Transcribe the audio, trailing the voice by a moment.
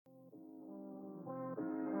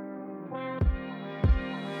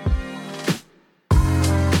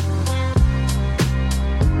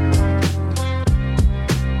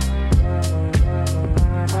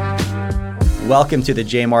Welcome to the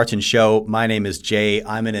Jay Martin Show. My name is Jay.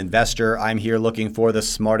 I'm an investor. I'm here looking for the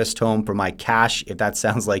smartest home for my cash. If that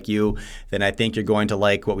sounds like you, then I think you're going to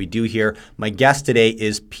like what we do here. My guest today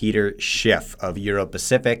is Peter Schiff of Euro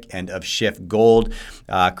Pacific and of Schiff Gold.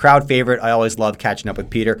 Crowd favorite. I always love catching up with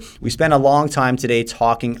Peter. We spent a long time today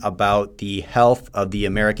talking about the health of the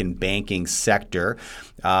American banking sector.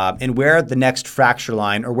 And where the next fracture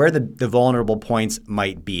line or where the vulnerable points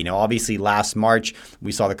might be. Now, obviously, last March,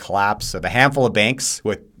 we saw the collapse of a handful of banks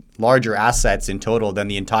with larger assets in total than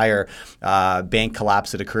the entire bank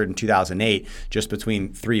collapse that occurred in 2008, just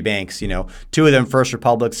between three banks. Two of them, First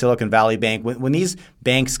Republic, Silicon Valley Bank. When these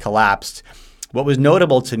banks collapsed, what was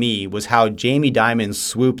notable to me was how Jamie Dimon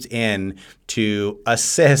swooped in to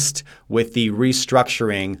assist with the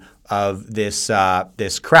restructuring of this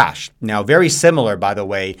crash. Now, very similar, by the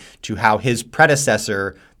way, to how his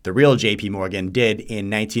predecessor, the real J.P. Morgan, did in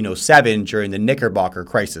 1907 during the Knickerbocker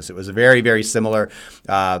crisis. It was a very, very similar.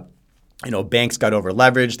 Banks got over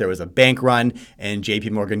leveraged. There was a bank run, and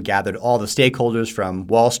J.P. Morgan gathered all the stakeholders from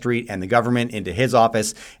Wall Street and the government into his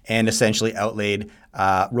office and essentially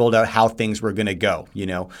rolled out how things were going to go,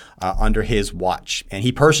 under his watch. And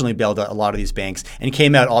he personally bailed out a lot of these banks and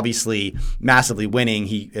came out obviously massively winning.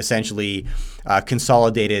 He essentially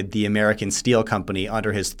consolidated the American Steel Company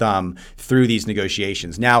under his thumb through these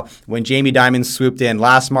negotiations. Now, when Jamie Dimon swooped in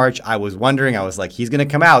last March, I was like, he's going to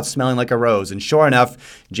come out smelling like a rose. And sure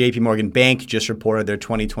enough, JP Morgan Bank just reported their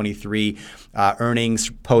 2023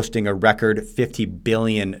 earnings, posting a record $50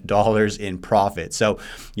 billion in profit. So,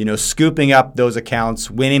 scooping up those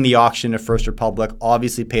accounts, winning the auction of First Republic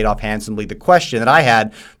obviously paid off handsomely. The question that I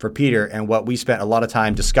had for Peter and what we spent a lot of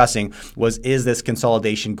time discussing was, is this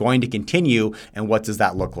consolidation going to continue and what does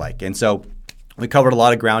that look like? And so we covered a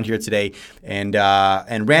lot of ground here today and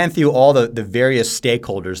ran through all the various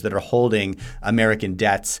stakeholders that are holding American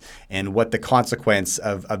debts and what the consequence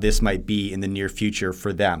of this might be in the near future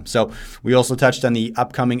for them. So we also touched on the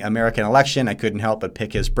upcoming American election. I couldn't help but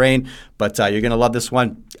pick his brain, but you're going to love this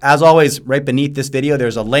one. As always, right beneath this video,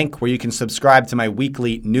 there's a link where you can subscribe to my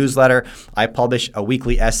weekly newsletter. I publish a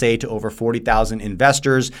weekly essay to over 40,000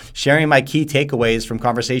 investors, sharing my key takeaways from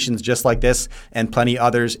conversations just like this and plenty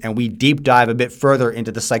others. And we deep dive a bit further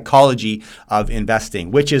into the psychology of investing,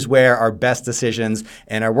 which is where our best decisions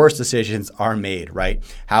and our worst decisions are made, right?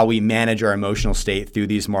 How we manage our emotional state through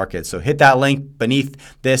these markets. So hit that link beneath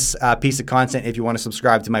this piece of content if you want to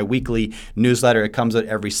subscribe to my weekly newsletter. It comes out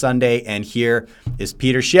every Sunday. And here is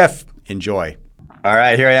Peter Schiff. Enjoy. All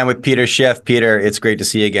right, here I am with Peter Schiff. Peter, it's great to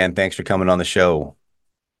see you again. Thanks for coming on the show.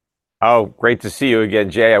 Oh, great to see you again,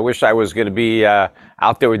 Jay. I wish I was going to be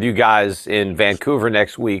out there with you guys in Vancouver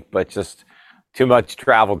next week, but just too much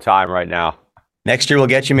travel time right now. Next year we'll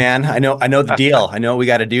get you, man. I know the deal. I know what we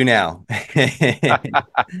got to do now.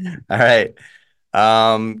 All right.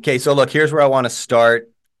 Okay, so look, here's where I want to start.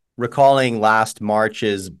 Recalling last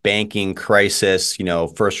March's banking crisis,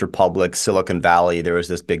 First Republic, Silicon Valley, there was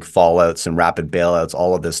this big fallout, some rapid bailouts,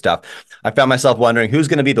 all of this stuff. I found myself wondering who's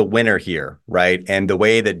going to be the winner here, right? And the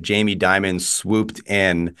way that Jamie Dimon swooped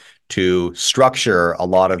in to structure a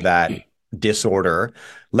lot of that disorder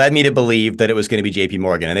led me to believe that it was going to be JP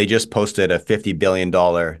Morgan. And they just posted a $50 billion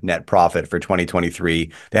net profit for 2023.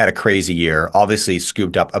 They had a crazy year, obviously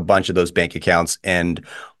scooped up a bunch of those bank accounts and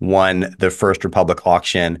won the First Republic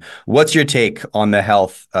auction. What's your take on the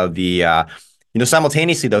health of the,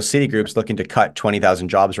 simultaneously, those Citigroup's looking to cut 20,000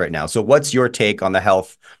 jobs right now. So what's your take on the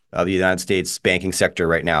health of the United States banking sector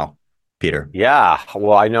right now, Peter? Yeah,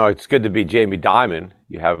 well, I know it's good to be Jamie Dimon.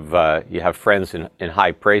 You have friends in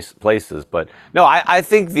high places, but no, I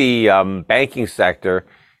think the banking sector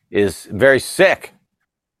is very sick.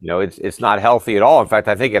 It's not healthy at all. In fact,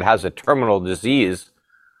 I think it has a terminal disease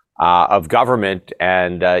of government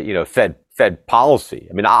and Fed policy.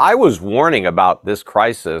 I mean, I was warning about this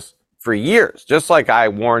crisis for years, just like I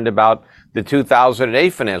warned about the 2008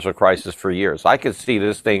 financial crisis for years. I could see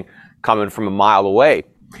this thing coming from a mile away.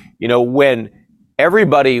 When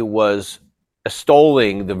everybody was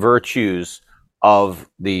extolling the virtues of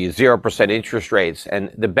the 0% interest rates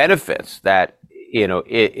and the benefits that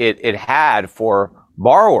it had for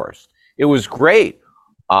borrowers, it was great.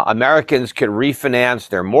 Americans could refinance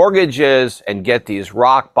their mortgages and get these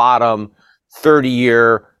rock bottom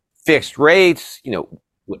 30-year fixed rates,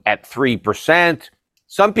 at 3%.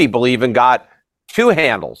 Some people even got two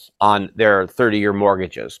handles on their 30-year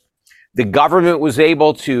mortgages. The government was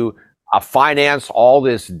able to finance all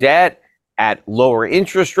this debt at lower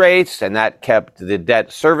interest rates, and that kept the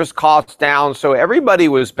debt service costs down. So everybody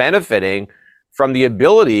was benefiting from the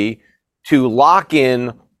ability to lock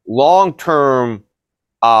in long-term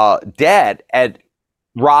debt at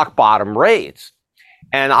rock bottom rates.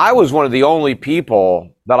 And I was one of the only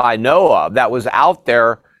people that I know of that was out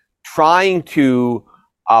there trying to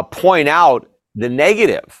point out the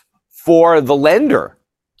negative for the lender.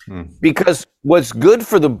 Because what's good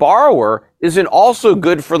for the borrower isn't also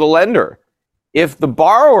good for the lender. If the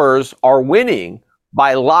borrowers are winning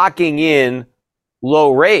by locking in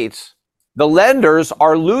low rates, the lenders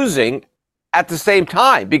are losing at the same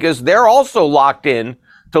time because they're also locked in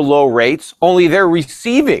to low rates, only they're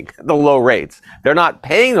receiving the low rates. They're not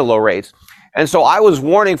paying the low rates. And so I was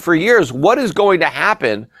warning for years, what is going to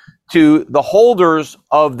happen to the holders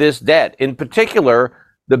of this debt, in particular,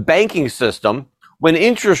 the banking system, when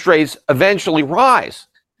interest rates eventually rise?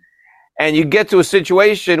 And you get to a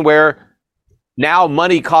situation where now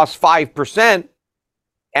money costs 5%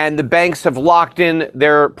 and the banks have locked in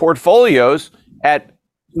their portfolios at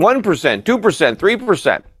 1%, 2%,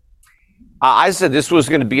 3%. I said this was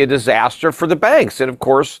going to be a disaster for the banks. And of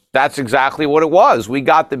course, that's exactly what it was. We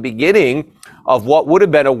got the beginning of what would have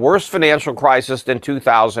been a worse financial crisis than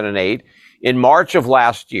 2008 in March of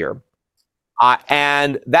last year.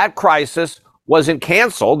 And that crisis wasn't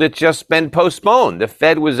canceled. It's just been postponed. The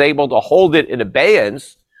Fed was able to hold it in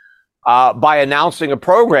abeyance by announcing a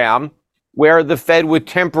program where the Fed would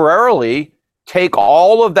temporarily take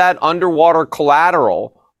all of that underwater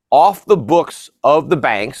collateral off the books of the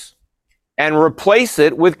banks and replace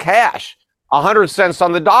it with cash, 100 cents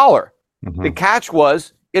on the dollar. The catch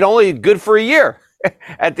was it only good for a year.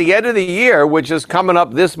 At the end of the year, which is coming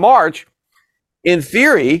up this March, in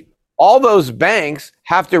theory, all those banks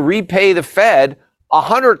have to repay the Fed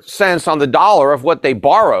 100 cents on the dollar of what they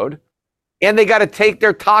borrowed, and they got to take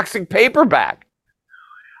their toxic paper back,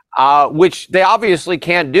 which they obviously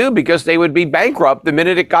can't do because they would be bankrupt the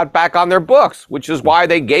minute it got back on their books, which is why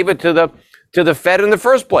they gave it to the Fed in the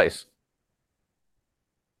first place.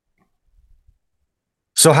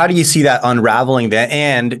 So how do you see that unraveling then?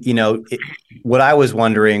 And, what I was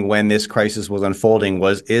wondering when this crisis was unfolding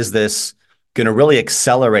was, is this going to really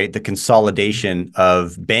accelerate the consolidation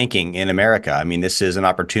of banking in America? I mean, this is an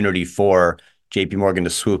opportunity for JP Morgan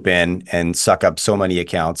to swoop in and suck up so many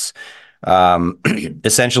accounts.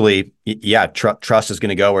 Essentially, trust is going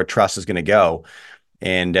to go where trust is going to go.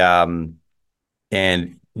 And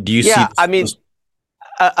do you see? I mean,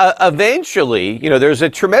 eventually, there's a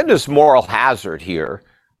tremendous moral hazard here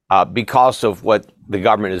because of what the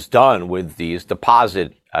government has done with these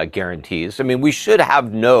deposit guarantees. I mean, we should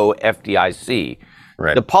have no FDIC.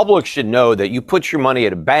 Right. The public should know that you put your money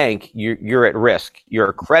at a bank, you're at risk. You're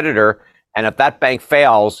a creditor, and if that bank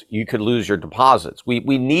fails, you could lose your deposits.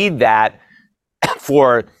 We need that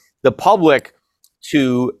for the public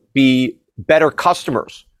to be better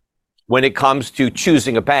customers when it comes to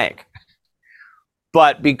choosing a bank.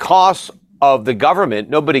 But because of the government,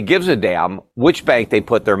 nobody gives a damn which bank they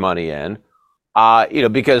put their money in,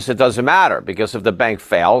 because it doesn't matter. Because if the bank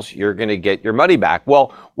fails, you're going to get your money back.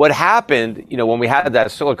 Well, what happened, when we had that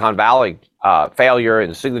Silicon Valley failure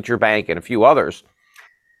and Signature Bank and a few others,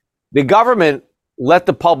 the government let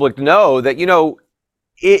the public know that,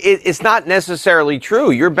 it's not necessarily true.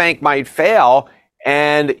 Your bank might fail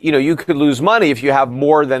and, you could lose money if you have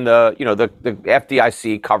more than the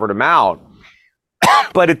FDIC covered amount.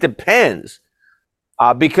 But it depends,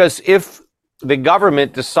 because if the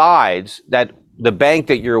government decides that the bank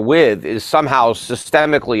that you're with is somehow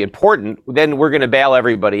systemically important, then we're going to bail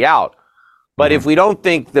everybody out. But if we don't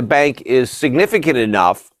think the bank is significant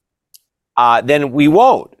enough, then we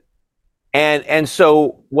won't. And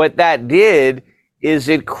so what that did is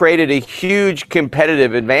it created a huge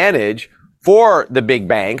competitive advantage for the big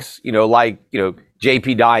banks,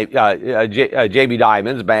 JB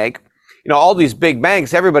Diamond's bank. All these big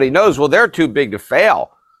banks, everybody knows, well, they're too big to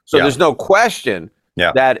fail. So there's no question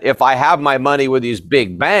that if I have my money with these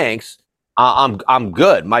big banks, I'm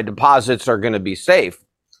good. My deposits are going to be safe.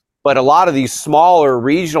 But a lot of these smaller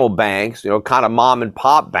regional banks, kind of mom and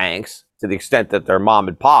pop banks, to the extent that they're mom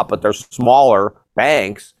and pop, but they're smaller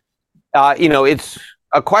banks, it's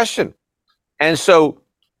a question. And so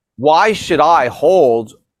why should I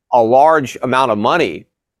hold a large amount of money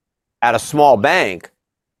at a small bank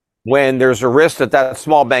when there's a risk that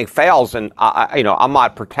small bank fails and I'm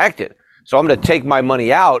not protected? So I'm going to take my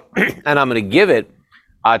money out and I'm going to give it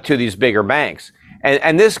to these bigger banks.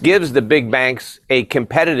 And this gives the big banks a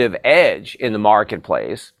competitive edge in the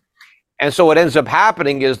marketplace. And so what ends up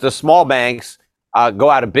happening is the small banks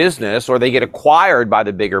go out of business or they get acquired by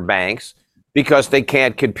the bigger banks because they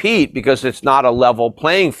can't compete because it's not a level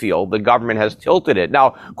playing field. The government has tilted it. Now,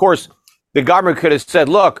 of course, the government could have said,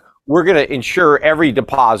 look, we're going to insure every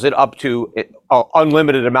deposit up to an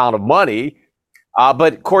unlimited amount of money.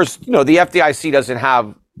 But of course, the FDIC doesn't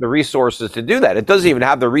have the resources to do that. It doesn't even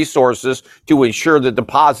have the resources to insure the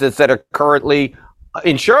deposits that are currently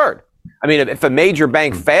insured. I mean, if a major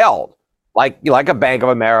bank failed, like a Bank of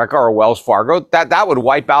America or Wells Fargo, that would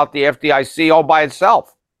wipe out the FDIC all by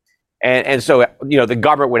itself. And so, the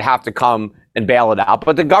government would have to come and bail it out.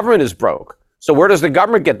 But the government is broke. So where does the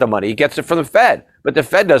government get the money? It gets it from the Fed. But the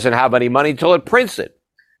Fed doesn't have any money until it prints it.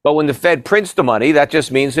 But when the Fed prints the money, that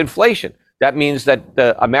just means inflation. That means that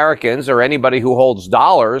the Americans or anybody who holds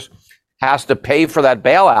dollars has to pay for that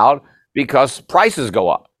bailout because prices go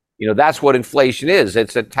up. That's what inflation is.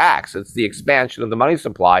 It's a tax. It's the expansion of the money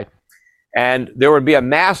supply. And there would be a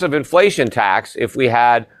massive inflation tax if we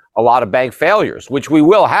had a lot of bank failures, which we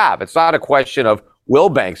will have. It's not a question of will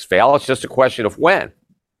banks fail. It's just a question of when.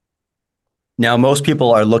 Now, most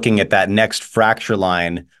people are looking at that next fracture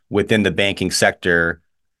line within the banking sector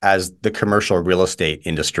as the commercial real estate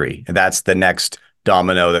industry. And that's the next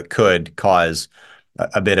domino that could cause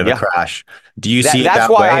a bit of a crash. Do you see it that way? That's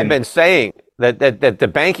why I've been saying that the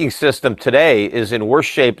banking system today is in worse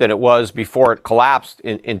shape than it was before it collapsed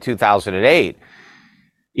in 2008.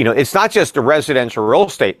 It's not just the residential real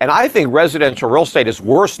estate. And I think residential real estate is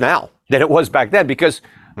worse now than it was back then, because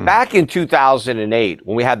back in 2008,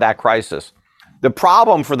 when we had that crisis, the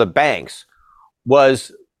problem for the banks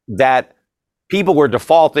was that people were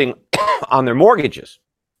defaulting on their mortgages.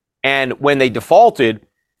 And when they defaulted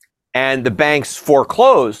and the banks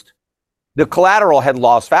foreclosed, the collateral had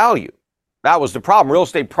lost value. That was the problem. Real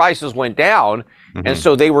estate prices went down, and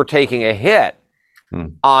so they were taking a hit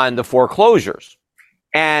on the foreclosures.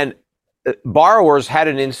 And borrowers had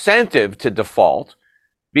an incentive to default,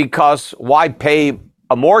 because why pay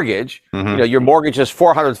a mortgage? Your mortgage is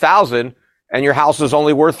 $400,000 and your house is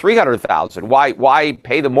only worth $300,000. Why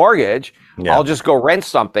pay the mortgage? Yeah. I'll just go rent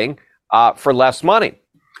something for less money.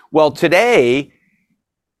 Well, today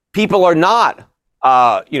people are not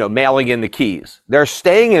mailing in the keys. They're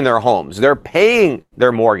staying in their homes. They're paying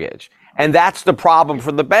their mortgage. And that's the problem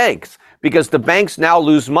for the banks, because the banks now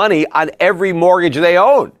lose money on every mortgage they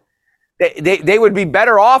own. They would be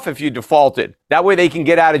better off if you defaulted. That way they can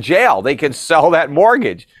get out of jail. They can sell that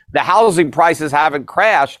mortgage. The housing prices haven't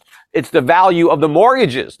crashed. It's the value of the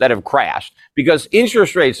mortgages that have crashed because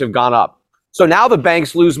interest rates have gone up. So now the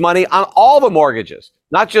banks lose money on all the mortgages,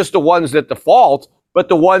 not just the ones that default, but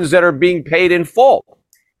the ones that are being paid in full.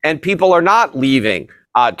 And people are not leaving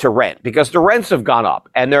to rent because the rents have gone up,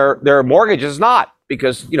 and their mortgage is not,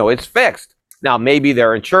 because it's fixed. Now maybe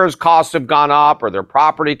their insurance costs have gone up, or their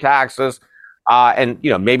property taxes, and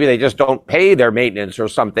maybe they just don't pay their maintenance or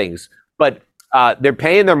some things, but they're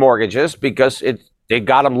paying their mortgages because they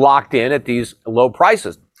got them locked in at these low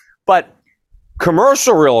prices. But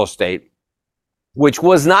commercial real estate, which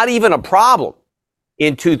was not even a problem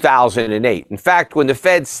in 2008. In fact, when the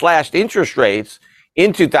Fed slashed interest rates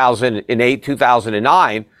in 2008,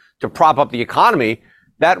 2009 to prop up the economy,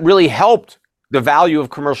 that really helped the value of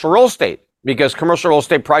commercial real estate, because commercial real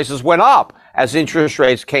estate prices went up as interest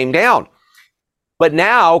rates came down. But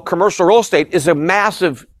now commercial real estate is a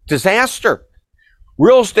massive disaster.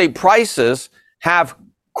 Real estate prices have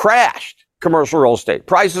crashed. Commercial real estate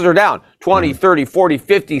prices are down 20, 30, 40,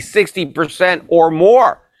 50, 60% or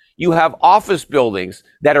more. You have office buildings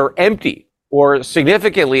that are empty or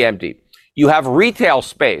significantly empty. You have retail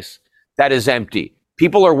space that is empty.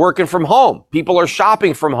 People are working from home. People are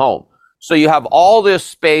shopping from home. So you have all this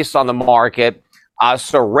space on the market.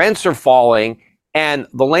 So rents are falling, and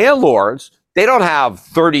the landlords, they don't have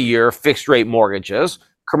 30-year fixed rate mortgages.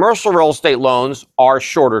 Commercial real estate loans are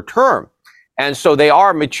shorter term. And so they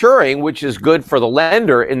are maturing, which is good for the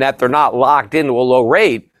lender in that they're not locked into a low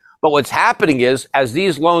rate. But what's happening is, as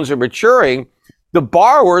these loans are maturing, the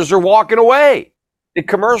borrowers are walking away. The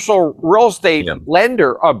commercial real estate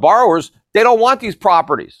lender borrowers, they don't want these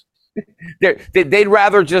properties. They'd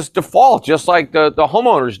rather just default, just like the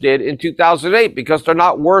homeowners did in 2008, because they're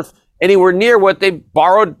not worth anywhere near what they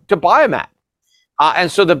borrowed to buy them at.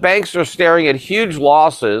 And so the banks are staring at huge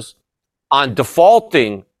losses on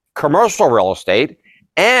defaulting commercial real estate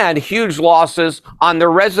and huge losses on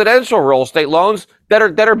their residential real estate loans that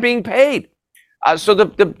are being paid. So the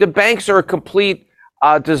banks are a complete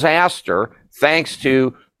disaster, thanks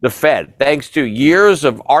to the Fed, thanks to years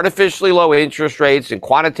of artificially low interest rates and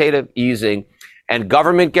quantitative easing and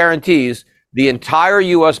government guarantees. The entire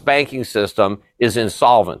U.S. banking system is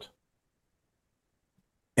insolvent.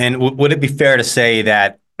 And would it be fair to say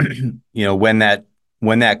that,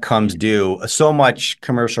 when that comes due, so much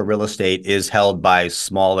commercial real estate is held by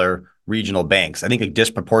smaller regional banks? I think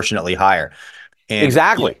disproportionately higher. And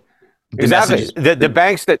exactly. The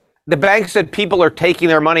banks the banks that people are taking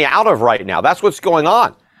their money out of right now. That's what's going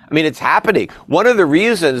on. I mean, it's happening. One of the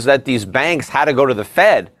reasons that these banks had to go to the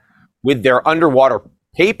Fed with their underwater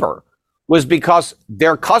paper was because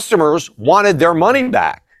their customers wanted their money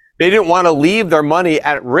back. They didn't want to leave their money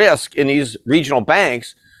at risk in these regional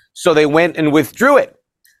banks, so they went and withdrew it.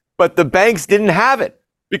 But the banks didn't have it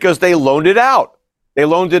because they loaned it out. They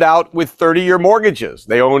loaned it out with 30-year mortgages.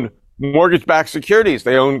 They owned mortgage-backed securities.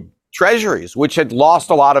 They owned treasuries, which had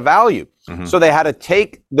lost a lot of value. Mm-hmm. So they had to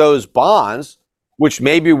take those bonds, which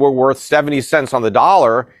maybe were worth 70 cents on the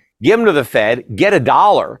dollar, give them to the Fed, get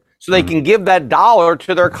 $1, so they can give that dollar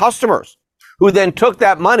to their customers, who then took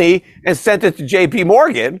that money and sent it to JP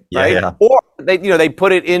Morgan, right? Yeah. Or they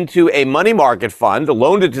put it into a money market fund,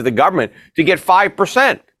 loaned it to the government to get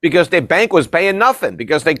 5% because the bank was paying nothing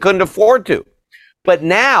because they couldn't afford to. But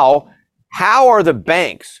now, how are the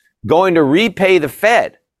banks going to repay the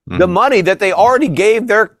Fed the money that they already gave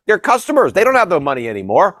their customers? They don't have the money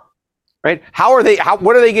anymore, right?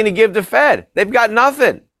 What are they going to give the Fed? They've got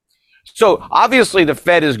nothing. So obviously the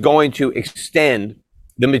Fed is going to extend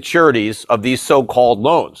the maturities of these so-called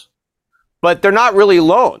loans, but they're not really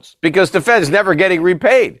loans because the Fed's never getting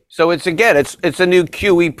repaid. So it's a new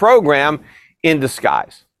QE program in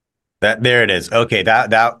disguise. There it is. Okay,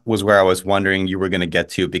 that was where I was wondering you were going to get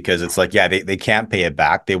to, because it's like, yeah, they can't pay it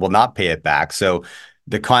back. They will not pay it back. So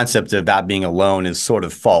the concept of that being a loan is sort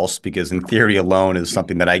of false, because in theory, a loan is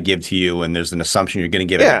something that I give to you, and there's an assumption you're going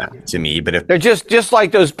to give it back to me. But if they're just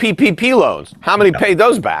like those PPP loans, how many paid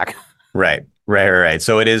those back? Right.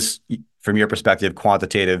 So it is, from your perspective,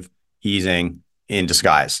 quantitative easing in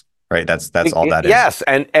disguise, right? That's all that is. Yes,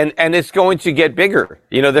 and it's going to get bigger.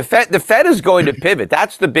 You know, the Fed is going to pivot.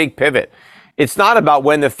 That's the big pivot. It's not about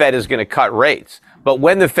when the Fed is going to cut rates, but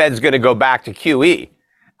when the Fed's going to go back to QE.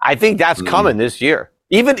 I think that's coming this year.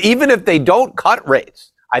 Even if they don't cut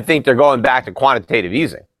rates, I think they're going back to quantitative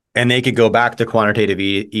easing. And they could go back to quantitative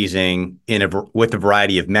easing with a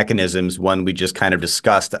variety of mechanisms. One we just kind of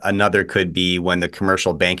discussed. Another could be when the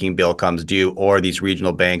commercial banking bill comes due, or these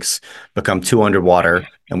regional banks become too underwater,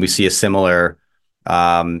 and we see a similar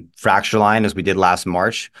fracture line as we did last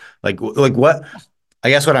March. Like what? I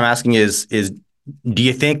guess what I'm asking is do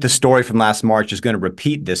you think the story from last March is going to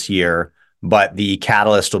repeat this year, but the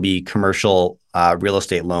catalyst will be commercial real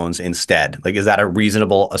estate loans instead? Like, is that a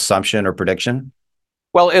reasonable assumption or prediction?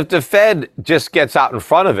 Well, if the Fed just gets out in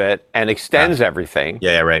front of it and extends everything,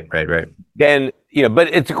 right. Then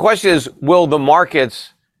but the question is, will the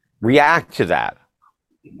markets react to that?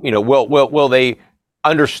 Will they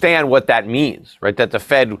understand what that means, right? That the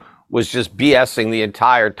Fed was just BSing the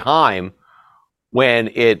entire time when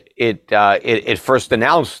it first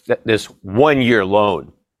announced that this 1-year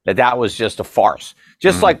loan, that was just a farce.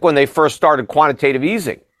 Just like when they first started quantitative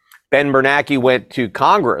easing, Ben Bernanke went to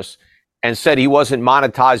Congress and said he wasn't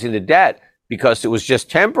monetizing the debt because it was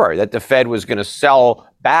just temporary, that the Fed was going to sell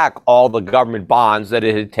back all the government bonds that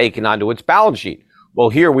it had taken onto its balance sheet.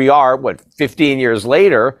 Well, here we are, 15 years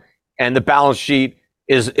later, and the balance sheet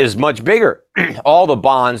is much bigger. All the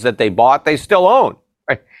bonds that they bought, they still own,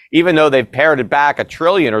 right? Even though they've pared it back $1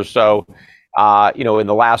 trillion or so, in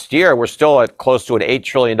the last year, we're still at close to an $8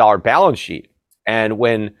 trillion balance sheet. And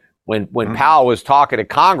when Powell was talking to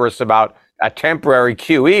Congress about a temporary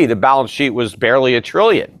QE, the balance sheet was barely $1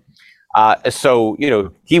 trillion. So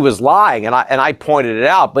he was lying, and I pointed it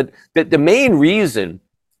out. But the main reason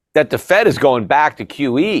that the Fed is going back to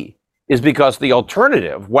QE is because the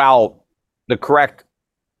alternative, while the correct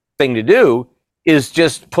thing to do, is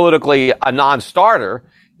just politically a non-starter,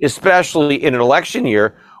 especially in an election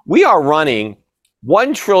year. We are running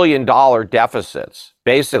 $1 trillion deficits,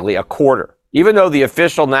 basically a quarter. Even though the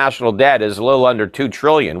official national debt is a little under $2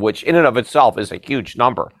 trillion, which in and of itself is a huge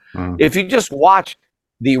number. If you just watch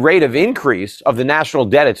the rate of increase of the national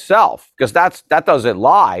debt itself, because that doesn't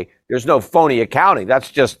lie, there's no phony accounting,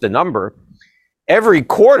 that's just the number. Every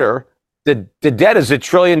quarter, the debt is $1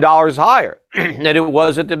 trillion higher than it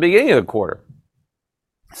was at the beginning of the quarter.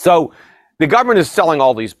 So the government is selling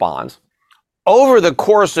all these bonds. Over the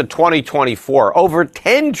course of 2024, over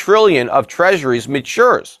 $10 trillion of treasuries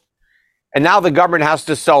matures. And now the government has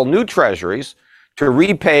to sell new treasuries to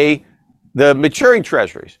repay the maturing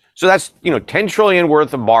treasuries. So that's, $10 trillion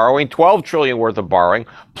worth of borrowing, $12 trillion worth of borrowing,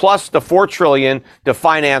 plus the $4 trillion to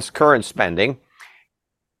finance current spending.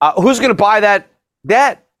 Who's going to buy that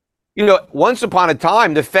debt? Once upon a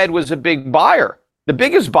time, the Fed was a big buyer, the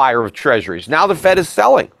biggest buyer of treasuries. Now the Fed is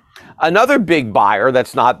selling. Another big buyer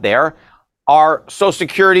that's not there are Social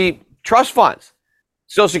Security trust funds.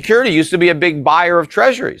 Social Security used to be a big buyer of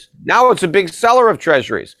treasuries. Now it's a big seller of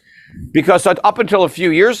treasuries, because up until a few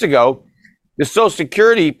years ago, the Social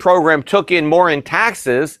Security program took in more in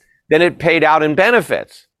taxes than it paid out in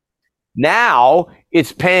benefits. Now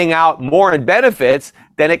it's paying out more in benefits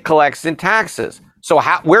than it collects in taxes. So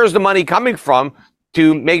where's the money coming from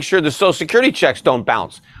to make sure the Social Security checks don't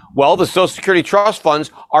bounce? Well, the Social Security trust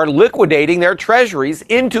funds are liquidating their treasuries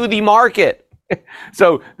into the market.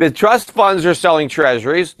 So the trust funds are selling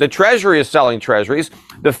treasuries. The Treasury is selling treasuries.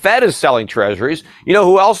 The Fed is selling treasuries. You know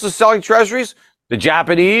who else is selling treasuries? The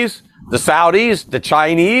Japanese, the Saudis, the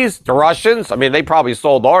Chinese, the Russians. I mean, they probably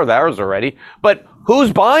sold all of theirs already. But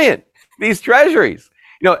who's buying these treasuries?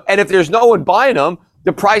 You know, and if there's no one buying them,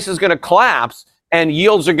 the price is going to collapse and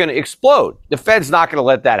yields are going to explode. The Fed's not going to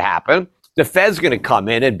let that happen. The Fed's going to come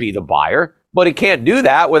in and be the buyer, but it can't do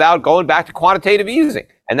that without going back to quantitative easing.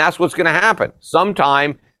 And that's what's going to happen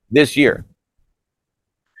sometime this year.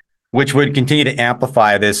 Which would continue to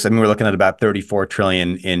amplify this. I mean, we're looking at about 34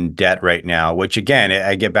 trillion in debt right now, which again,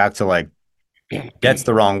 I get back to like, debt's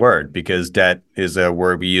the wrong word, because debt is a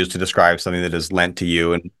word we use to describe something that is lent to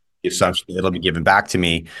you and the assumption that it'll be given back to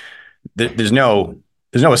me. There's no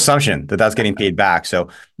assumption that that's getting paid back. So,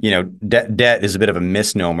 you know, debt is a bit of a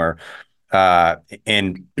misnomer.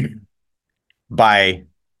 And by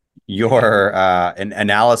your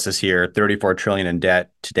analysis here, 34 trillion in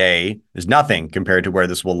debt today is nothing compared to where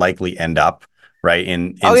this will likely end up, right?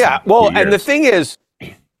 Oh yeah. Well, and the thing is,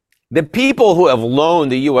 the people who have loaned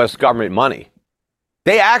the U.S. government money,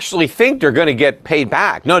 they actually think they're going to get paid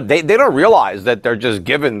back. No, they don't realize that they're just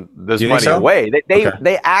giving this money away.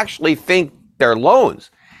 They actually think they're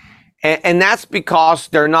loans. And that's because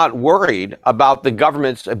they're not worried about the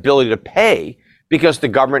government's ability to pay, because the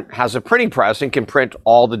government has a printing press and can print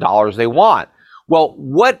all the dollars they want. Well,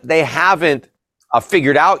 what they haven't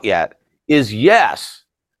figured out yet is, yes,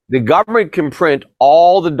 the government can print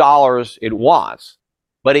all the dollars it wants,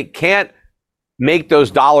 but it can't make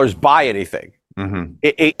those dollars buy anything. Mm-hmm.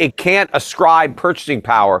 It can't ascribe purchasing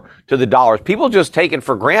power to the dollars. People just take it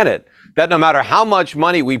for granted that no matter how much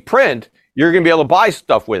money we print, you're going to be able to buy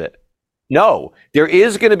stuff with it. No, there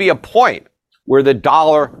is going to be a point where the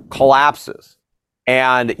dollar collapses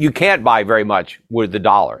and you can't buy very much with the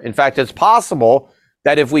dollar. In fact, it's possible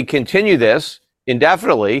that if we continue this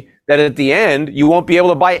indefinitely, that at the end, you won't be able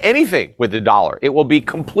to buy anything with the dollar. It will be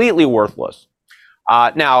completely worthless.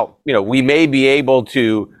 Now, you know, we may be able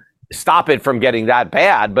to stop it from getting that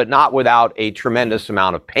bad, but not without a tremendous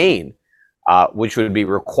amount of pain, which would be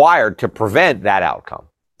required to prevent that outcome.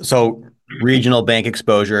 So regional bank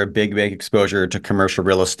exposure, big bank exposure to commercial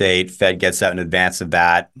real estate, Fed gets out in advance of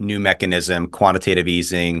that, new mechanism, quantitative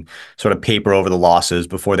easing, sort of paper over the losses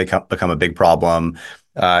before they become a big problem.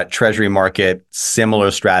 Treasury market, similar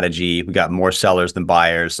strategy. We got more sellers than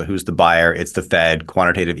buyers. So who's the buyer? It's the Fed,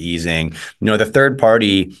 quantitative easing. You know, the third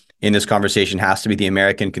party in this conversation has to be the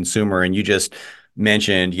American consumer. And you just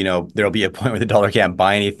mentioned, you know, there'll be a point where the dollar can't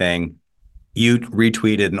buy anything. You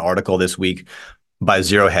retweeted an article this week by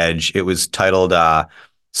Zero Hedge. It was titled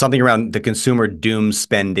something around the consumer doom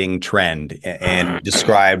spending trend, and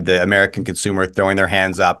described the American consumer throwing their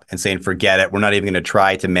hands up and saying, forget it. We're not even going to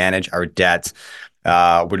try to manage our debt.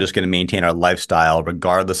 We're just going to maintain our lifestyle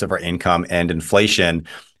regardless of our income and inflation.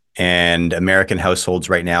 And American households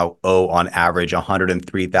right now owe on average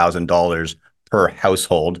 $103,000 per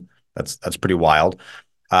household. That's pretty wild.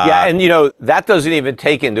 Yeah, and you know, that doesn't even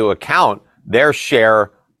take into account their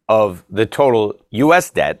share of the total U.S.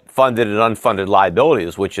 debt, funded and unfunded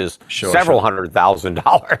liabilities, which is several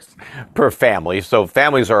 $100,000 per family. So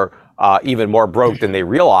families are even more broke than they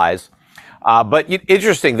realize. But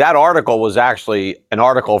interesting, that article was actually an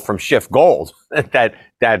article from Shift Gold that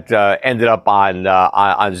ended up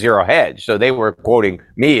on Zero Hedge. So they were quoting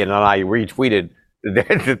me, and then I retweeted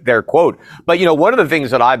their quote. But you know, one of the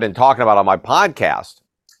things that I've been talking about on my podcast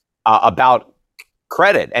about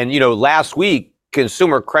credit, and you know, last week,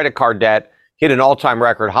 consumer credit card debt hit an all-time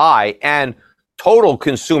record high, and total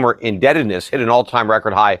consumer indebtedness hit an all-time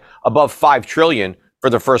record high above $5 trillion for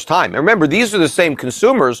the first time. And remember, these are the same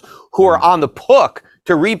consumers who are on the hook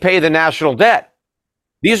to repay the national debt.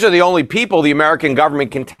 These are the only people the American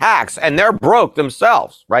government can tax, and they're broke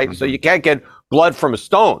themselves, right? Mm-hmm. So you can't get blood from a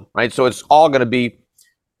stone, right? So it's all going to be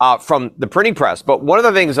from the printing press. But one of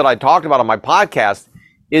the things that I talked about on my podcast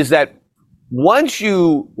is that once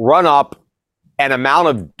you run up an amount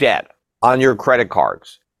of debt on your credit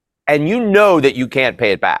cards, and you know that you can't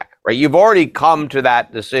pay it back, right? You've already come to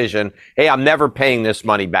that decision. Hey, I'm never paying this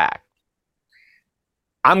money back.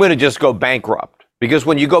 I'm going to just go bankrupt, because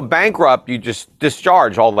when you go bankrupt, you just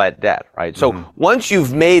discharge all that debt, right? So once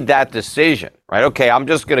you've made that decision, right? Okay, I'm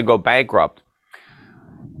just going to go bankrupt.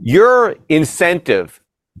 Your incentive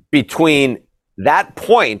between that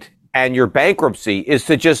point and your bankruptcy is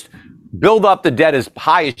to just build up the debt as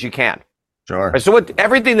high as you can. Sure. So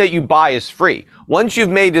everything that you buy is free. Once you've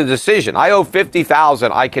made the decision, I owe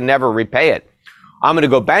 $50,000, I can never repay it. I'm going to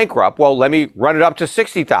go bankrupt. Well, let me run it up to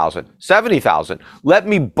 $60,000, $70,000. Let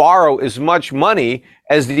me borrow as much money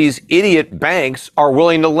as these idiot banks are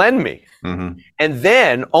willing to lend me. Mm-hmm. And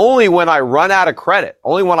then only when I run out of credit,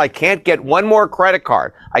 only when I can't get one more credit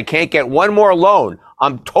card, I can't get one more loan,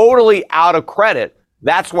 I'm totally out of credit,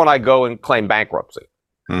 that's when I go and claim bankruptcy.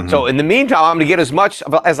 Mm-hmm. So in the meantime, I'm going to get as much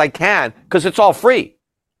as I can because it's all free.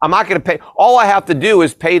 I'm not going to pay. All I have to do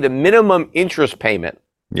is pay the minimum interest payment.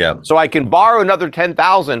 Yeah. So I can borrow another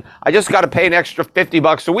 $10,000. I just got to pay an extra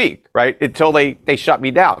 $50 a week, right? Until they shut me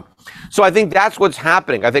down. So I think that's what's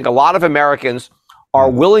happening. I think a lot of Americans are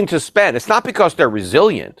willing to spend. It's not because they're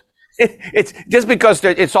resilient. It's just because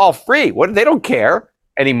it's all free. They don't care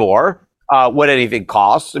anymore what anything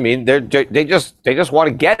costs. I mean, they just want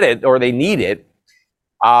to get it or they need it.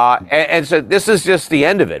 And so this is just the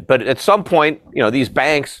end of it. But at some point, these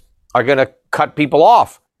banks are going to cut people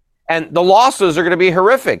off. And the losses are going to be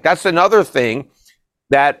horrific. That's another thing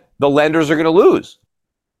that the lenders are going to lose.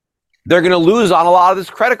 They're going to lose on a lot of this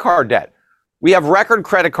credit card debt. We have record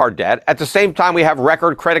credit card debt. At the same time, we have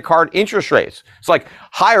record credit card interest rates. It's like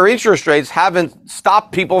higher interest rates haven't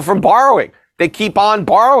stopped people from borrowing. They keep on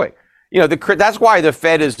borrowing. That's why the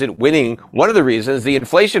Fed isn't winning. One of the reasons the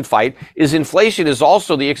inflation fight is inflation is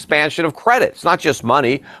also the expansion of credit. It's not just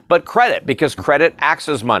money, but credit, because credit acts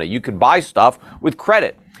as money. You can buy stuff with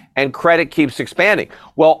credit. And credit keeps expanding.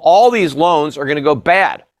 Well, all these loans are going to go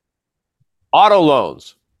bad. Auto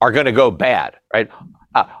loans are going to go bad, right?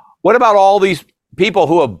 What about all these people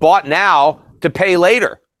who have bought now to pay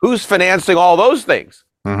later? Who's financing all those things?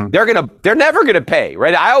 Mm-hmm. They're never going to pay,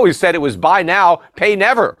 right? I always said it was buy now, pay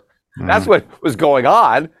never. Mm-hmm. That's what was going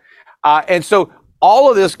on. And so all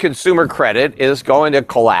of this consumer credit is going to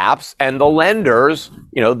collapse, and the lenders,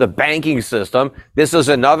 the banking system, this is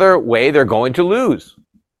another way they're going to lose.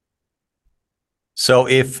 So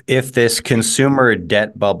if this consumer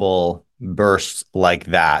debt bubble bursts like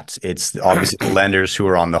that, it's obviously the lenders who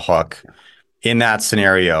are on the hook. In that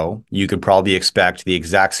scenario, you could probably expect the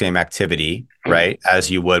exact same activity, right,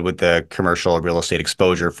 as you would with the commercial real estate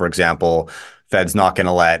exposure. For example, Fed's not going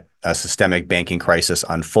to let a systemic banking crisis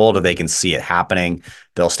unfold if they can see it happening.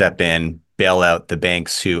 They'll step in, bail out the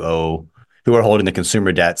banks who are holding the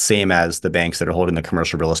consumer debt, same as the banks that are holding the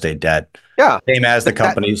commercial real estate debt. Yeah. Same as the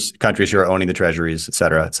countries who are owning the treasuries, et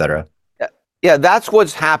cetera, et cetera. Yeah, that's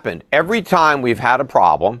what's happened. Every time we've had a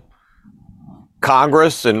problem,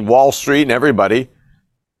 Congress and Wall Street and everybody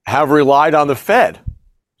have relied on the Fed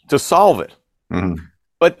to solve it. Mm-hmm.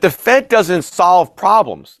 But the Fed doesn't solve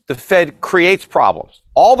problems. The Fed creates problems.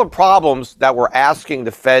 All the problems that we're asking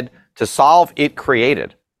the Fed to solve, it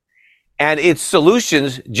created. And its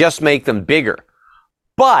solutions just make them bigger.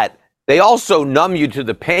 But they also numb you to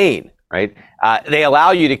the pain, right? They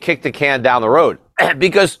allow you to kick the can down the road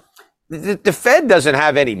because the Fed doesn't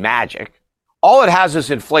have any magic. All it has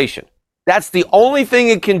is inflation. That's the only thing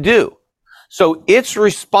it can do. So its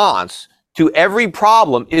response to every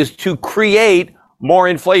problem is to create more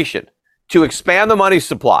inflation, to expand the money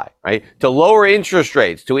supply, right? To lower interest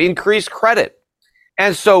rates, to increase credit.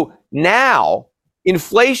 And so now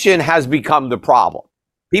inflation has become the problem.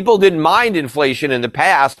 People didn't mind inflation in the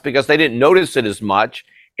past because they didn't notice it as much,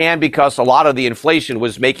 and because a lot of the inflation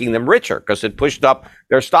was making them richer because it pushed up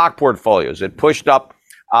their stock portfolios, it pushed up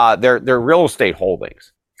their real estate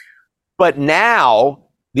holdings. But now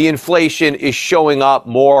the inflation is showing up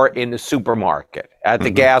more in the supermarket, at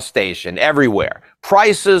the gas station, everywhere.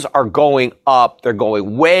 Prices are going up. They're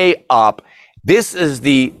going way up. This is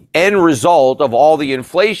the end result of all the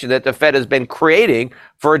inflation that the Fed has been creating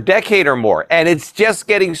for a decade or more. And it's just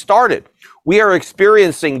getting started. We are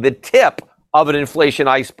experiencing the tip of an inflation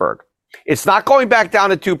iceberg. It's not going back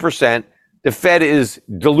down to 2%. The Fed is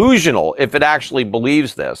delusional if it actually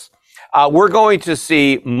believes this. We're going to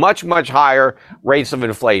see much, much higher rates of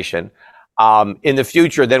inflation in the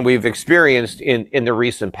future than we've experienced in the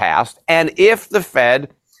recent past. And if the Fed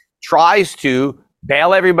tries to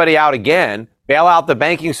bail everybody out again, bail out the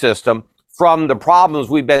banking system from the problems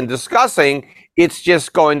we've been discussing, it's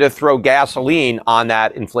just going to throw gasoline on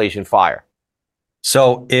that inflation fire.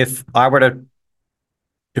 So if I were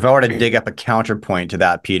to dig up a counterpoint to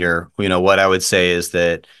that, Peter, what I would say is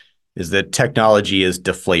that technology is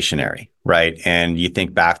deflationary, right? And you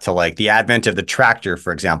think back to like the advent of the tractor,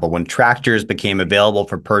 for example. When tractors became available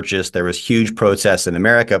for purchase, there was huge protests in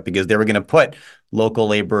America because they were going to put local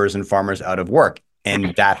laborers and farmers out of work.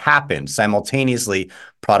 And that happened simultaneously.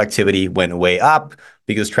 Productivity went way up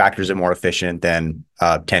because tractors are more efficient than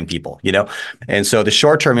 10 people, And so the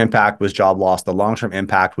short-term impact was job loss. The long-term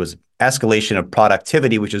impact was escalation of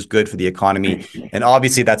productivity, which is good for the economy. And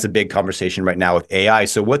obviously, that's a big conversation right now with AI.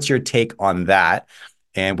 So what's your take on that?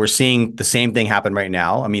 And we're seeing the same thing happen right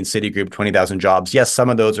now. I mean, Citigroup, 20,000 jobs. Yes, some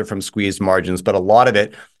of those are from squeezed margins, but a lot of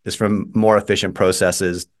it is from more efficient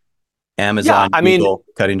processes. Amazon, Google,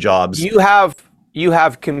 cutting jobs. You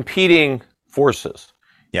have competing forces.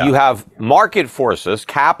 Yeah. You have market forces,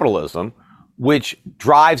 capitalism, which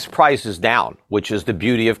drives prices down, which is the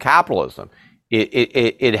beauty of capitalism.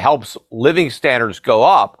 It helps living standards go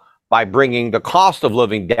up by bringing the cost of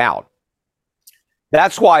living down.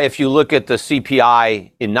 That's why if you look at the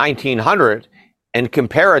CPI in 1900 and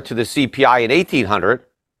compare it to the CPI in 1800,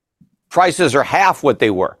 prices are half what they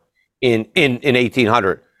were in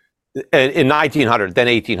 1800. In 1900 than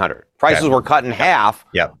 1800. Prices were cut in half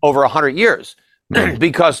over 100 years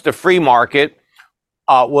because the free market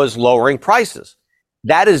was lowering prices.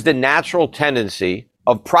 That is the natural tendency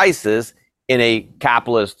of prices in a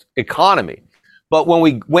capitalist economy. But when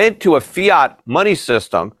we went to a fiat money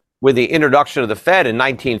system with the introduction of the Fed in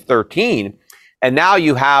 1913, and now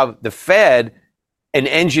you have the Fed, an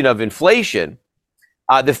engine of inflation,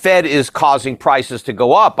 the Fed is causing prices to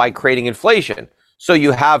go up by creating inflation. So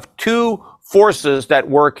you have two forces that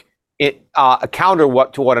work counter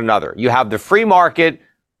to one another. You have the free market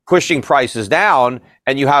pushing prices down,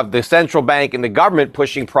 and you have the central bank and the government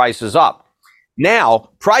pushing prices up.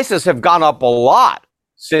 Now, prices have gone up a lot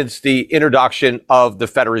since the introduction of the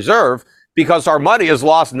Federal Reserve because our money has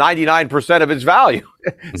lost 99% of its value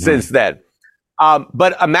since then.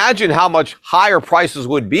 But imagine how much higher prices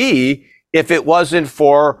would be if it wasn't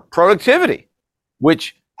for productivity,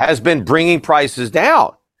 which has been bringing prices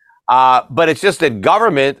down. But it's just that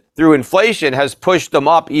government, through inflation, has pushed them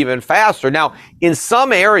up even faster. Now, in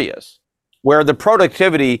some areas where the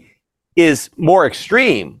productivity is more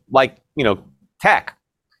extreme, like, tech,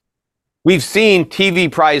 we've seen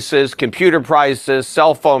TV prices, computer prices,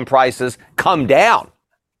 cell phone prices come down,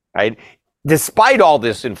 right? Despite all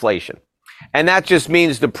this inflation. And that just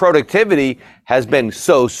means the productivity has been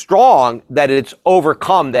so strong that it's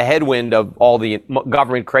overcome the headwind of all the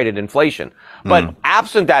government-created inflation. But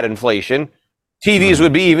absent that inflation, TVs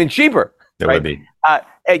would be even cheaper. They would be.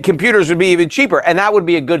 And computers would be even cheaper, and that would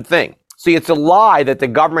be a good thing. See, it's a lie that the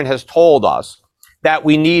government has told us that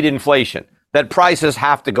we need inflation, that prices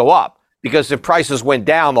have to go up, because if prices went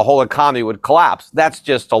down, the whole economy would collapse. That's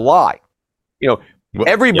just a lie.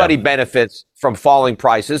 Everybody benefits from falling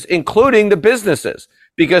prices, including the businesses,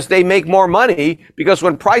 because they make more money, because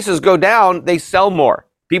when prices go down, they sell more.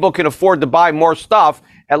 People can afford to buy more stuff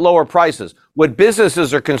at lower prices. What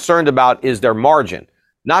businesses are concerned about is their margin,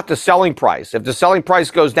 not the selling price. If the selling price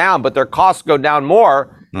goes down, but their costs go down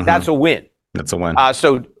more, that's a win. That's a win.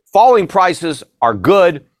 So falling prices are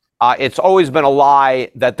good. It's always been a lie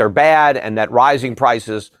that they're bad and that rising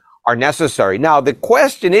prices are necessary. Now, the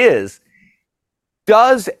question is,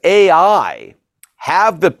 does AI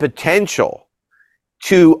have the potential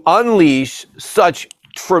to unleash such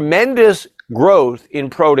tremendous growth in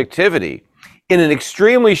productivity in an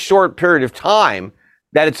extremely short period of time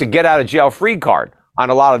that it's a get out of jail free card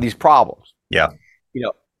on a lot of these problems? Yeah.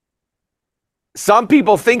 Some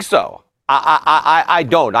people think so. I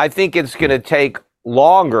don't. I think it's going to take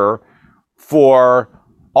longer for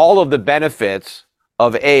all of the benefits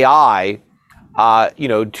of AI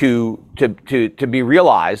to be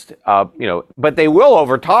realized, but they will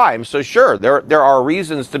over time. So sure, there are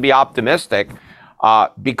reasons to be optimistic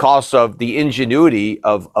because of the ingenuity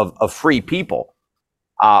of free people.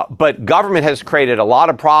 But government has created a lot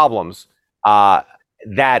of problems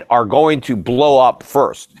that are going to blow up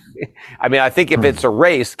first. I mean, I think if it's a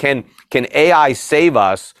race, can AI save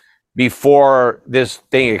us before this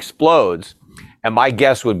thing explodes? And my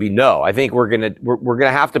guess would be no. I think we're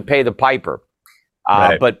gonna have to pay the piper.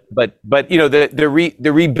 Right. But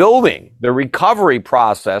the rebuilding, the recovery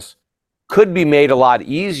process could be made a lot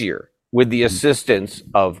easier with the assistance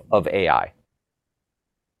of AI.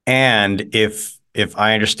 And if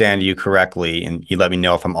I understand you correctly, and you let me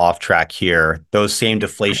know if I'm off track here, those same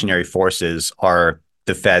deflationary forces are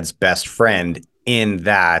the Fed's best friend in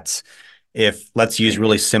that if, let's use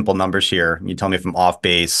really simple numbers here, you tell me if I'm off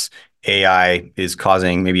base, AI is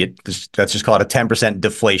causing let's just call it a 10%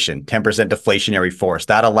 deflation, 10% deflationary force.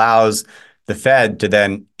 That allows the Fed to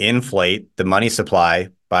then inflate the money supply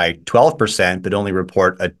by 12%, but only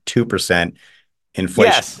report a 2%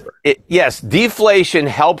 inflation. Yes, deflation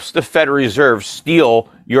helps the Federal Reserve steal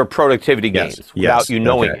your productivity gains without you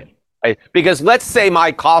knowing it. right? Because let's say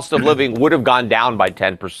my cost of living would have gone down by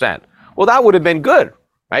 10%. Well, that would have been good,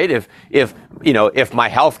 right? If my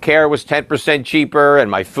health care was 10% cheaper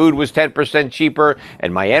and my food was 10% cheaper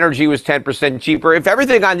and my energy was 10% cheaper, if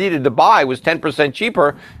everything I needed to buy was 10%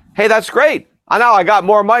 cheaper, hey, that's great. Now I got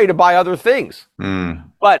more money to buy other things.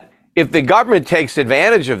 But if the government takes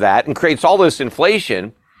advantage of that and creates all this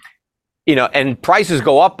inflation, and prices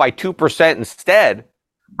go up by 2% instead,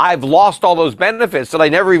 I've lost all those benefits that I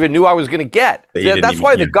never even knew I was going to get. That's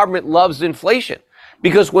why the government loves inflation.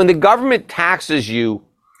 Because when the government taxes you,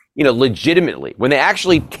 legitimately, when they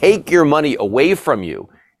actually take your money away from you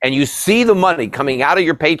and you see the money coming out of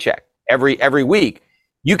your paycheck every week,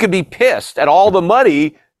 you can be pissed at all the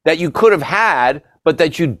money that you could have had, but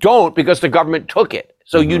that you don't because the government took it.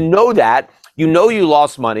 So you know that, you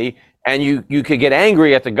lost money, and you could get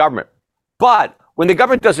angry at the government. But when the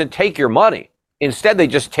government doesn't take your money, instead they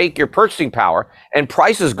just take your purchasing power and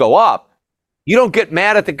prices go up, you don't get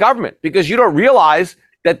mad at the government because you don't realize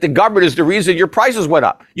that the government is the reason your prices went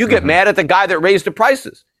up. You get mad at the guy that raised the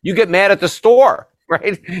prices. You get mad at the store,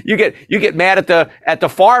 right? You get mad at the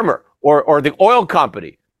farmer or the oil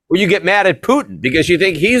company. Or you get mad at Putin because you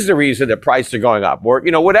think he's the reason that prices are going up, or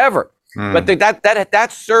whatever. But that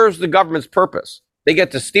serves the government's purpose. They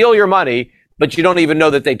get to steal your money, but you don't even know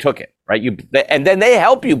that they took it, right? And then they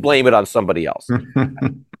help you blame it on somebody else.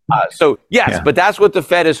 But that's what the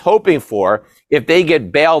Fed is hoping for. If they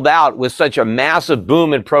get bailed out with such a massive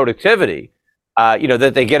boom in productivity,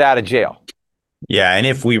 that they get out of jail. Yeah, and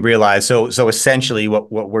if we realize, so essentially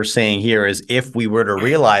what we're saying here is if we were to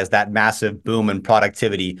realize that massive boom in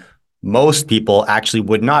productivity, most people actually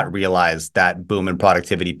would not realize that boom in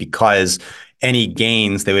productivity because any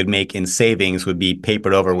gains they would make in savings would be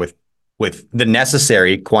papered over with the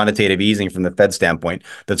necessary quantitative easing from the Fed standpoint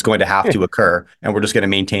that's going to have to occur. And we're just going to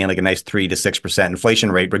maintain like a nice 3 to 6%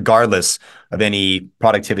 inflation rate, regardless of any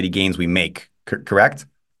productivity gains we make. Correct?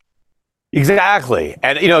 Exactly.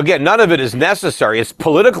 And, again, none of it is necessary. It's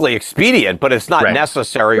politically expedient, but it's not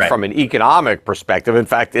necessary from an economic perspective. In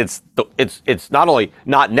fact, it's not only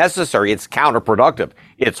not necessary, it's counterproductive.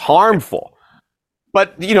 It's harmful.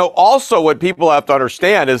 But, also what people have to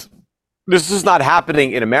understand is this is not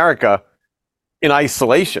happening in America in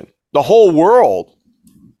isolation. The whole world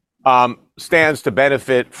stands to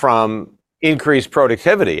benefit from increased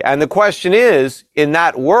productivity. And the question is, in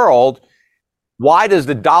that world, why does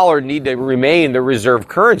the dollar need to remain the reserve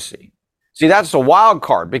currency? See, that's a wild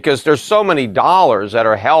card because there's so many dollars that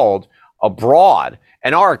are held abroad,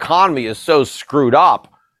 and our economy is so screwed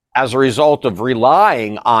up as a result of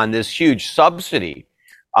relying on this huge subsidy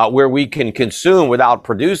where we can consume without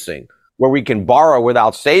producing, where we can borrow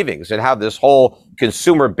without savings, and have this whole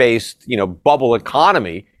consumer-based, bubble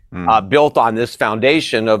economy built on this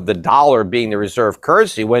foundation of the dollar being the reserve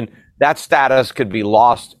currency, when that status could be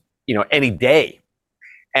lost any day.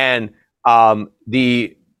 And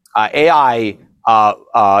the AI,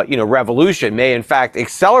 revolution may in fact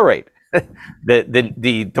accelerate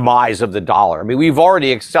the demise of the dollar. I mean, we've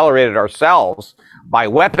already accelerated ourselves by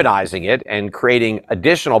weaponizing it and creating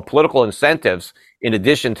additional political incentives in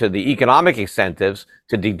addition to the economic incentives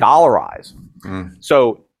to de-dollarize.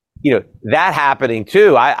 So, that happening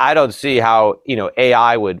too, I don't see how,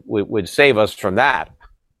 AI would save us from that.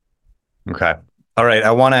 Okay. All right,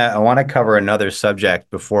 I want to cover another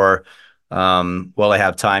subject before, I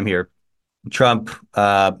have time here. Trump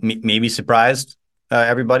maybe surprised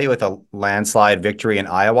everybody with a landslide victory in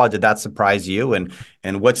Iowa. Did that surprise you?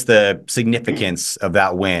 And what's the significance of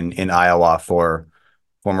that win in Iowa for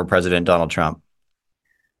former President Donald Trump?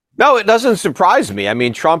 No, it doesn't surprise me. I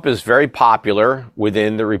mean, Trump is very popular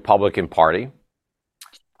within the Republican Party,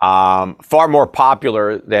 far more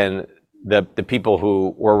popular than the people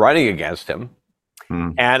who were running against him.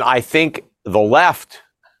 And I think the left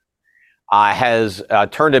has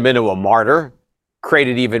turned him into a martyr,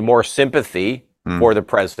 created even more sympathy for the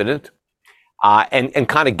president, and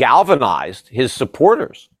kind of galvanized his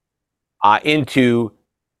supporters into,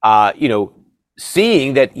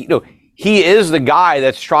 seeing that, he is the guy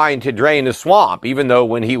that's trying to drain the swamp, even though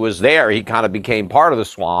when he was there, he kind of became part of the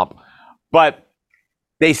swamp. But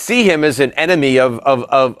they see him as an enemy of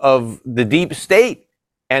the deep state.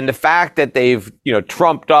 And the fact that they've,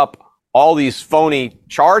 trumped up all these phony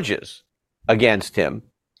charges against him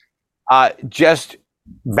just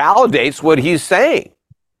validates what he's saying.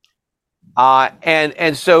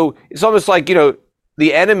 And so it's almost like,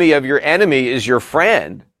 the enemy of your enemy is your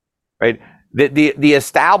friend, right? The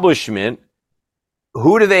establishment,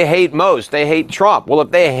 who do they hate most? They hate Trump. Well,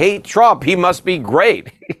 if they hate Trump, he must be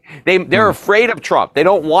great. They're afraid of Trump. They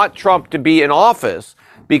don't want Trump to be in office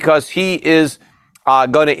because he is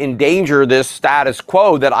going to endanger this status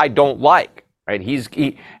quo that I don't like. Right?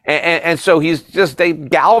 And so they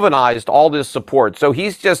galvanized all this support. So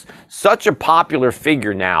he's just such a popular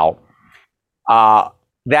figure now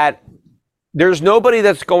that there's nobody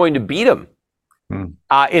that's going to beat him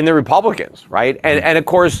in the Republicans, right? And of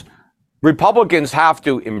course, Republicans have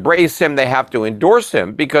to embrace him. They have to endorse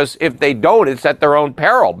him, because if they don't, it's at their own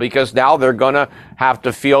peril, because now they're going to have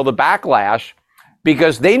to feel the backlash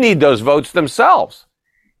because they need those votes themselves.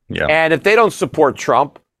 Yeah. And if they don't support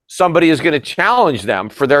Trump, somebody is going to challenge them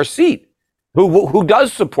for their seat who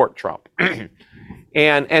does support Trump.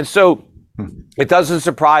 and so it doesn't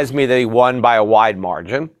surprise me that he won by a wide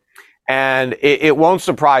margin. And it won't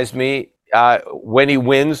surprise me when he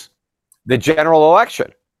wins the general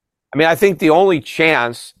election. I mean, I think the only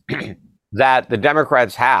chance that the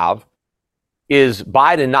Democrats have is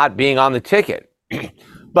Biden not being on the ticket.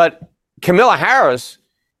 But Kamala Harris,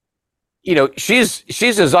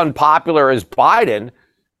 she's as unpopular as Biden.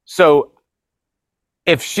 So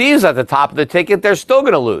if she's at the top of the ticket, they're still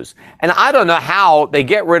going to lose. And I don't know how they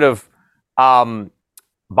get rid of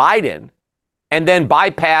Biden and then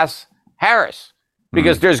bypass Harris,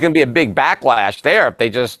 because there's going to be a big backlash there if they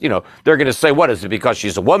just, they're going to say, what is it, because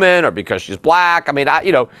she's a woman or because she's black? I mean,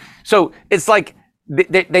 so it's like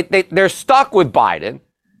they're stuck with Biden,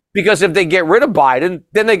 because if they get rid of Biden,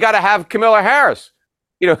 then they got to have Kamala Harris,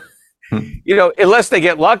 unless they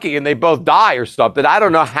get lucky and they both die or something. I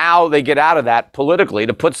don't know how they get out of that politically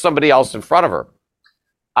to put somebody else in front of her.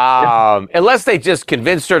 Unless they just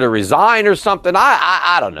convinced her to resign or something.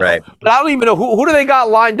 I don't know. Right. But I don't even know who do they got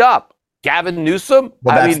lined up? Gavin Newsom?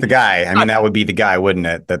 Well, that's the guy. I mean, that would be the guy, wouldn't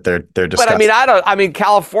it? That they're discussing. But I mean,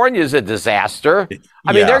 California is a disaster.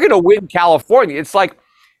 I mean, they're going to win California. It's like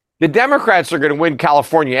the Democrats are going to win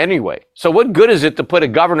California anyway. So what good is it to put a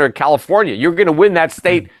governor in California? You're going to win that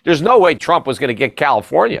state. There's no way Trump was going to get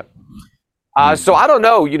California. So I don't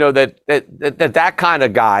know, that kind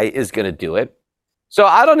of guy is going to do it. So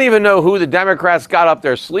I don't even know who the Democrats got up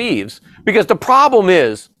their sleeves, because the problem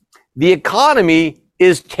is the economy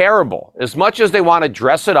is terrible. As much as they want to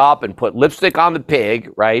dress it up and put lipstick on the pig,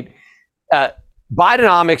 right?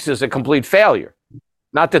 Bidenomics is a complete failure.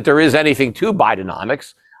 Not that there is anything to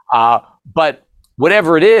Bidenomics, but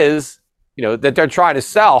whatever it is, that they're trying to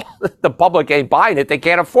sell, the public ain't buying it. They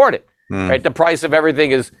can't afford it, right? The price of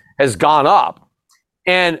everything has gone up.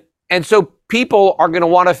 And so people are going to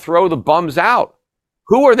want to throw the bums out.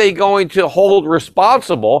 Who are they going to hold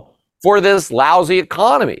responsible for this lousy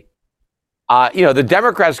economy? The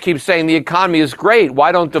Democrats keep saying the economy is great.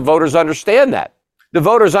 Why don't the voters understand that? The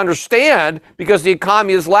voters understand because the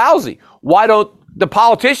economy is lousy. Why don't the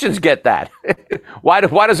politicians get that? Why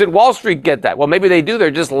doesn't Wall Street get that? Well, maybe they do.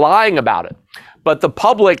 They're just lying about it. But the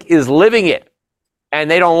public is living it,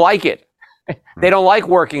 and they don't like it. They don't like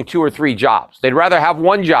working 2 or 3 jobs. They'd rather have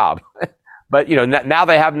one job. But, now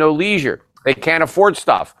they have no leisure. They can't afford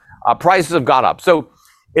stuff. Prices have gone up. So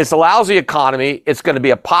it's a lousy economy. It's going to be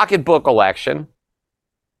a pocketbook election.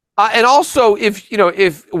 And also,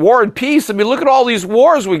 if war and peace, I mean, look at all these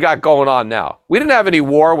wars we got going on now. We didn't have any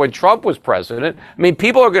war when Trump was president. I mean,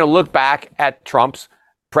 people are going to look back at Trump's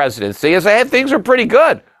presidency and say, hey, things were pretty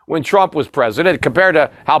good when Trump was president compared to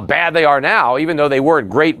how bad they are now, even though they weren't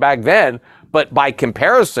great back then. But by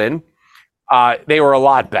comparison, they were a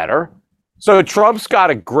lot better. So Trump's got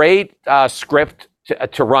a great script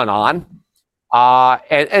to run on.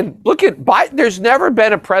 And look at Biden. There's never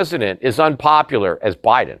been a president as unpopular as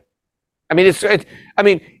Biden. I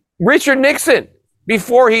mean, Richard Nixon,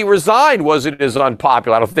 before he resigned, wasn't as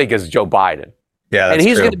unpopular, I don't think, as Joe Biden. Yeah, that's and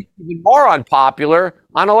he's true. going to be even more unpopular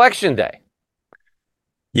on election day.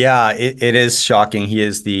 Yeah, it is shocking. He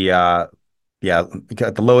is got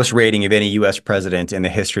the lowest rating of any U.S. president in the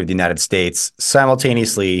history of the United States.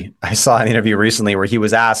 Simultaneously, I saw an interview recently where he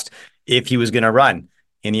was asked if he was going to run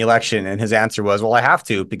in the election, and his answer was, well, I have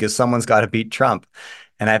to, because someone's got to beat Trump.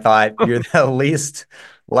 And I thought, you're the least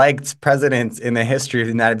liked president in the history of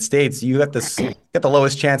the United States. You got the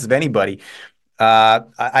lowest chance of anybody.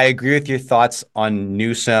 I agree with your thoughts on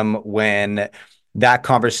Newsom. When that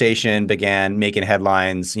conversation began making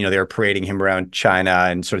headlines, they were parading him around China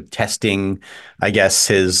and sort of testing, I guess,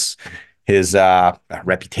 his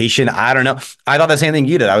reputation. I don't know. I thought the same thing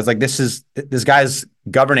you did. I was like, this guy's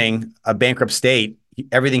governing a bankrupt state.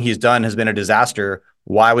 Everything he's done has been a disaster.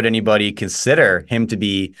 Why would anybody consider him to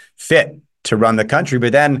be fit to run the country?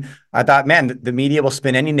 But then I thought, man, the media will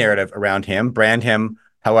spin any narrative around him, brand him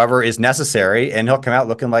however is necessary, and he'll come out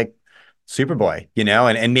looking like Superboy,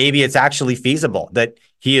 and maybe it's actually feasible that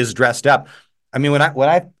he is dressed up. I mean,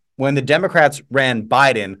 when the Democrats ran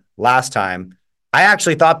Biden last time, I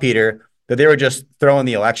actually thought, Peter, that they were just throwing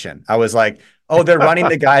the election. I was like, oh, they're running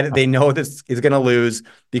the guy that they know this is going to lose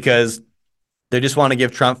because they just want to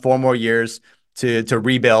give Trump 4 more years to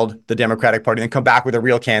rebuild the Democratic Party and come back with a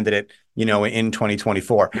real candidate, in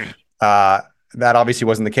 2024. That obviously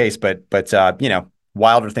wasn't the case, but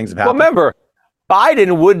wilder things have happened. Well, remember,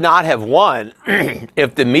 Biden would not have won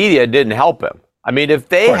if the media didn't help him. I mean, if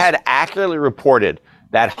they had accurately reported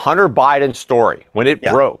that Hunter Biden story when it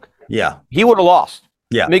broke, he would have lost.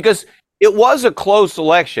 Yeah, because it was a close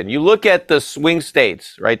election. You look at the swing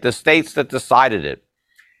states, right? The states that decided it.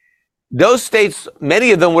 Those states,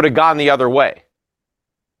 many of them would have gone the other way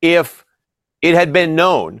if it had been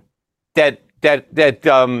known that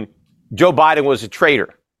Joe Biden was a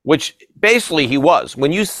traitor, which basically he was.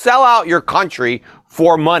 When you sell out your country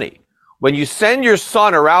for money, when you send your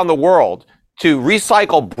son around the world to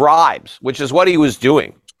recycle bribes, which is what he was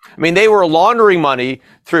doing. I mean, they were laundering money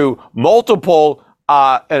through multiple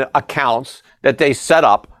accounts that they set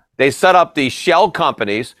up. They set up these shell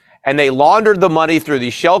companies, and they laundered the money through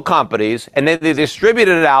these shell companies, and then they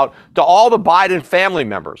distributed it out to all the Biden family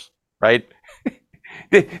members, right?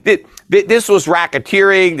 This was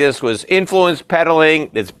racketeering. This was influence peddling.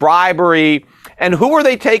 It's bribery. And who are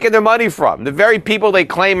they taking their money from? The very people they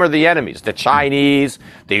claim are the enemies, the Chinese,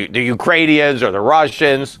 the Ukrainians, or the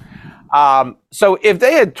Russians. So if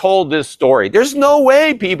they had told this story, there's no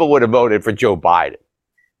way people would have voted for Joe Biden.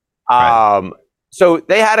 Right. So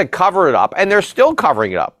they had to cover it up, and they're still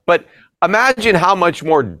covering it up. But imagine how much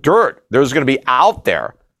more dirt there's going to be out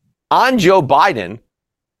there on Joe Biden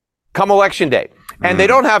come election day. And they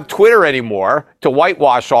don't have Twitter anymore to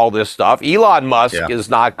whitewash all this stuff. Elon Musk is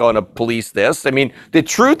not going to police this. I mean, the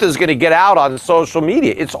truth is going to get out on social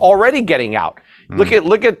media. It's already getting out. Look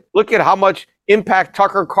at how much impact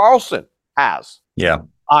Tucker Carlson has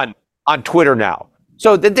on Twitter now.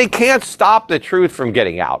 So that they can't stop the truth from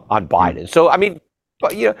getting out on Biden. So I mean,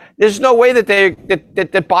 there's no way that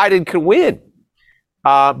that Biden could win.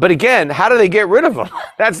 But again, how do they get rid of him?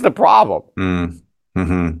 That's the problem.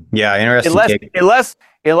 Yeah, interesting.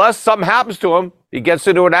 Unless something happens to him, he gets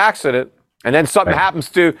into an accident, and then something happens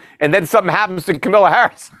to Kamala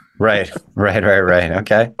Harris. Right.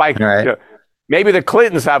 Okay. Right. Maybe the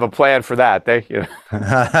Clintons have a plan for that.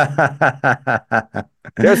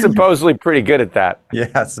 They're supposedly pretty good at that.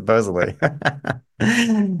 Yeah, supposedly.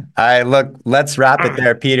 All right, look, let's wrap it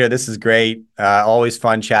there, Peter. This is great. Always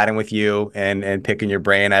fun chatting with you and picking your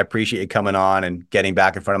brain. I appreciate you coming on and getting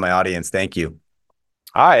back in front of my audience. Thank you.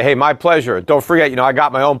 All right. Hey, my pleasure. Don't forget, I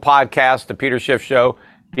got my own podcast, The Peter Schiff Show.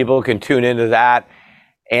 People can tune into that.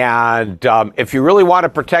 And if you really want to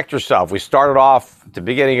protect yourself, we started off at the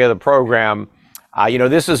beginning of the program.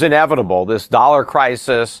 This is inevitable. This dollar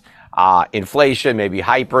crisis, inflation, maybe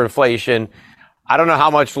hyperinflation. I don't know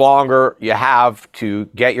how much longer you have to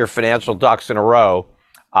get your financial ducks in a row,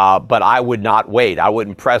 but I would not wait. I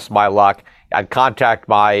wouldn't press my luck. I'd contact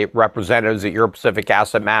my representatives at Euro Pacific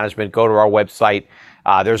Asset Management. Go to our website.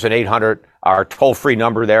 There's an 800 our toll-free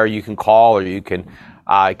number there you can call, or you can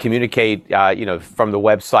communicate from the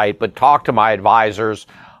website, but talk to my advisors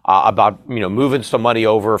about moving some money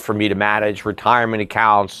over for me to manage retirement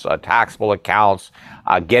accounts, taxable accounts,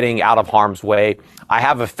 getting out of harm's way. I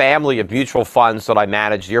have a family of mutual funds that I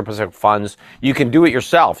manage, the Euro Pacific funds. You can do it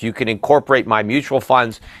yourself. You can incorporate my mutual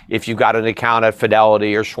funds if you've got an account at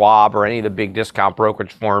Fidelity or Schwab or any of the big discount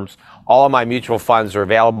brokerage firms. All of my mutual funds are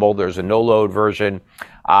available. There's a no-load version.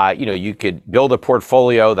 You could build a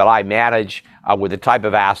portfolio that I manage with the type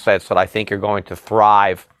of assets that I think are going to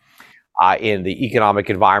thrive in the economic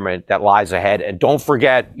environment that lies ahead. And don't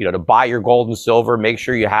forget, to buy your gold and silver. Make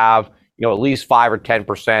sure you have, at least 5 or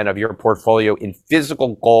 10% of your portfolio in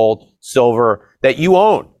physical gold, silver that you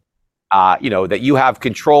own, that you have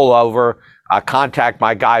control over. Contact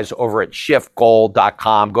my guys over at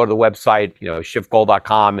shiftgold.com. Go to the website,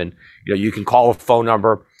 shiftgold.com, and you can call a phone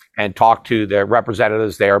number and talk to their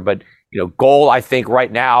representatives there. But gold, I think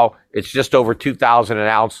right now it's just over 2,000 an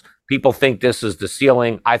ounce. People think this is the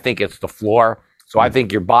ceiling. I think it's the floor. So I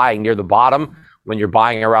think you're buying near the bottom when you're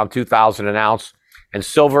buying around 2,000 an ounce. And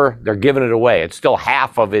silver, they're giving it away. It's still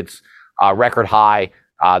half of its record high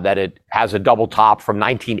that it has a double top from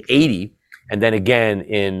 1980, and then again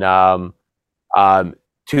in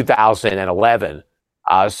 2011.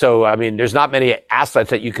 So I mean, there's not many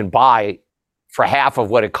assets that you can buy for half of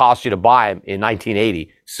what it cost you to buy them in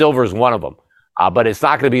 1980. Silver is one of them. But it's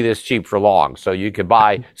not going to be this cheap for long. So you could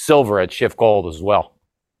buy silver at Shift Gold as well.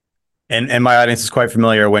 And my audience is quite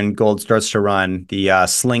familiar when gold starts to run, the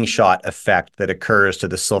slingshot effect that occurs to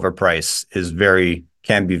the silver price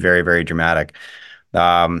can be very, very dramatic.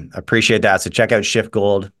 Appreciate that. So check out Shift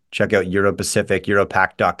Gold. Check out Euro-Pacific,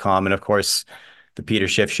 Europac.com, and of course, the Peter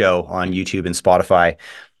Schiff Show on YouTube and Spotify.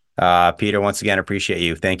 Peter, once again, appreciate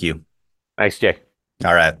you. Thank you. Thanks, Jay.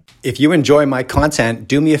 All right. If you enjoy my content,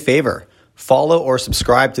 do me a favor. Follow or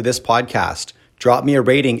subscribe to this podcast. Drop me a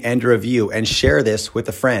rating and a review and share this with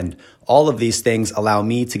a friend. All of these things allow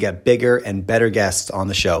me to get bigger and better guests on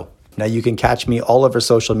the show. Now you can catch me all over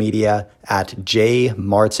social media at jmartinbc.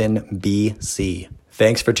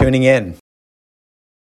 Thanks for tuning in.